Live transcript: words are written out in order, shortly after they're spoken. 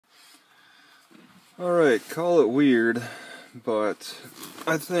Alright, call it weird, but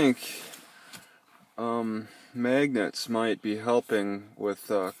I think magnets might be helping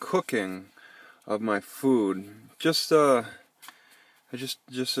with cooking of my food. Just this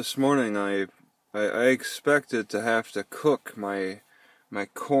morning I expected to have to cook my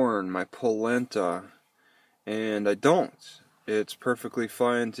corn, my polenta, and I don't. It's perfectly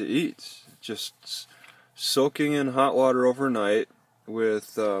fine to eat. Just soaking in hot water overnight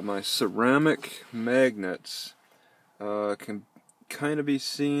with my ceramic magnets. Can kind of be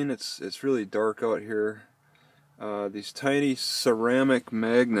seen. It's really dark out here. These tiny ceramic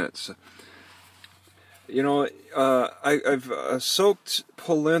magnets. You know, I've soaked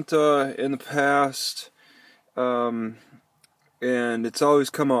polenta in the past, and it's always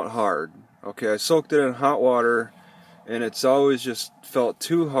come out hard. Okay, I soaked it in hot water, and it's always just felt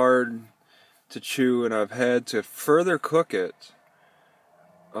too hard to chew, and I've had to further cook it.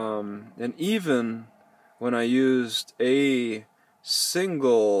 And even when I used a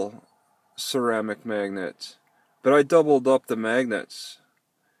single ceramic magnet, but I doubled up the magnets,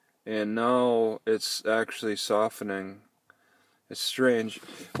 and now it's actually softening. It's strange.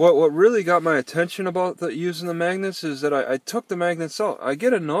 What really got my attention about using the magnets is that I took the magnets out. I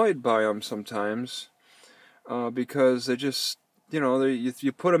get annoyed by them sometimes because they just,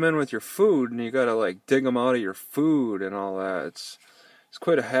 you put them in with your food, and you gotta like dig them out of your food and all that. It's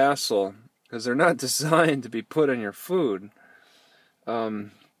quite a hassle because they're not designed to be put in your food. I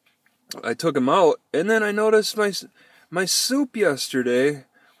took them out, and then I noticed my soup yesterday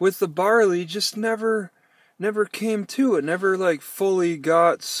with the barley just never came to. It never like fully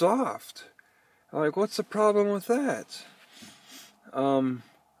got soft. Like, what's the problem with that? And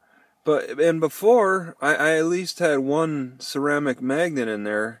before I at least had one ceramic magnet in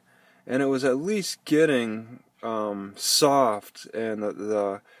there, and it was at least getting soft, and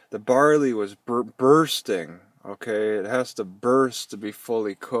the barley was bursting. Okay, it has to burst to be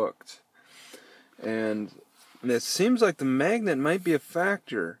fully cooked, and it seems like the magnet might be a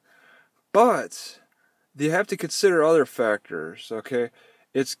factor, but you have to consider other factors. Okay,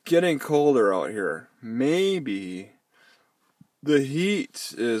 it's getting colder out here. Maybe the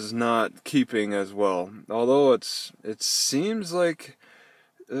heat is not keeping as well, although it seems like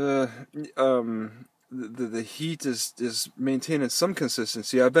the heat is maintaining some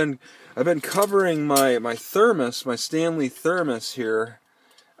consistency. I've been covering my thermos, my Stanley Thermos here,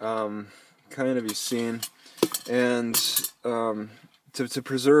 kind of be seen, and to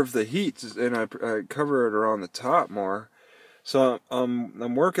preserve the heat, and I cover it around the top more. So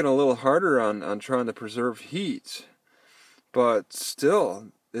I'm working a little harder on trying to preserve heat, but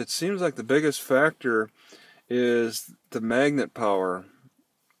still, it seems like the biggest factor is the magnet power.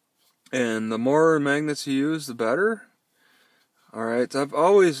 And the more magnets you use, the better. Alright, I've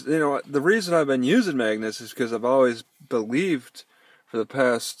always, the reason I've been using magnets is because I've always believed for the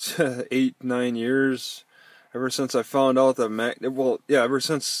past 8-9 years, ever since I found out that ever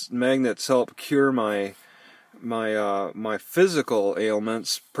since magnets help cure my physical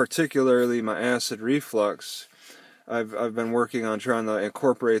ailments, particularly my acid reflux, I've been working on trying to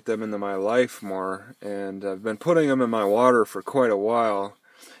incorporate them into my life more, and I've been putting them in my water for quite a while.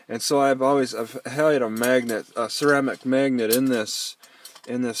 And so I've had a ceramic magnet in this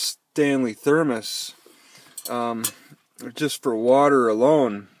Stanley Thermos, just for water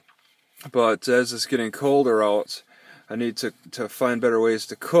alone. But as it's getting colder out, I need to find better ways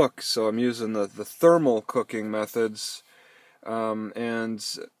to cook. So I'm using the thermal cooking methods, and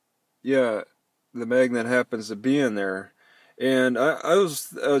yeah, the magnet happens to be in there. And I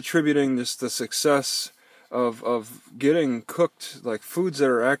was attributing just the success of getting cooked, like foods that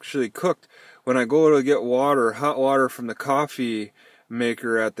are actually cooked, when I go to get water, hot water from the coffee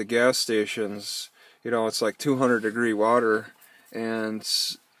maker at the gas stations. It's like 200-degree water, and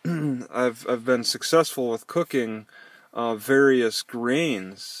I've been successful with cooking various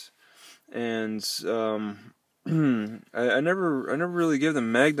grains, and I never really gave the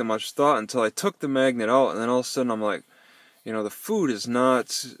magnet much thought until I took the magnet out, and then all of a sudden I'm like, the food is not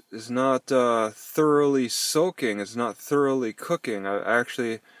thoroughly soaking. It's not thoroughly cooking. I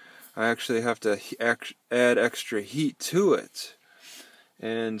actually have to add extra heat to it.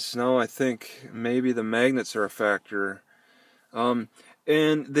 And now I think maybe the magnets are a factor. And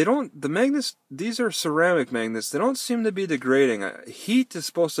the magnets, these are ceramic magnets. They don't seem to be degrading. Heat is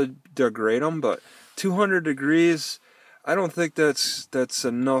supposed to degrade them, but 200 degrees, I don't think that's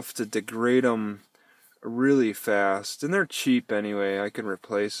enough to degrade them really fast, and they're cheap anyway. I can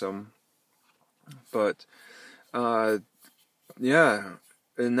replace them, but yeah.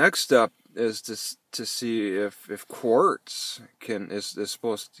 The next step is to see if quartz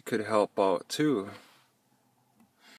could help out too.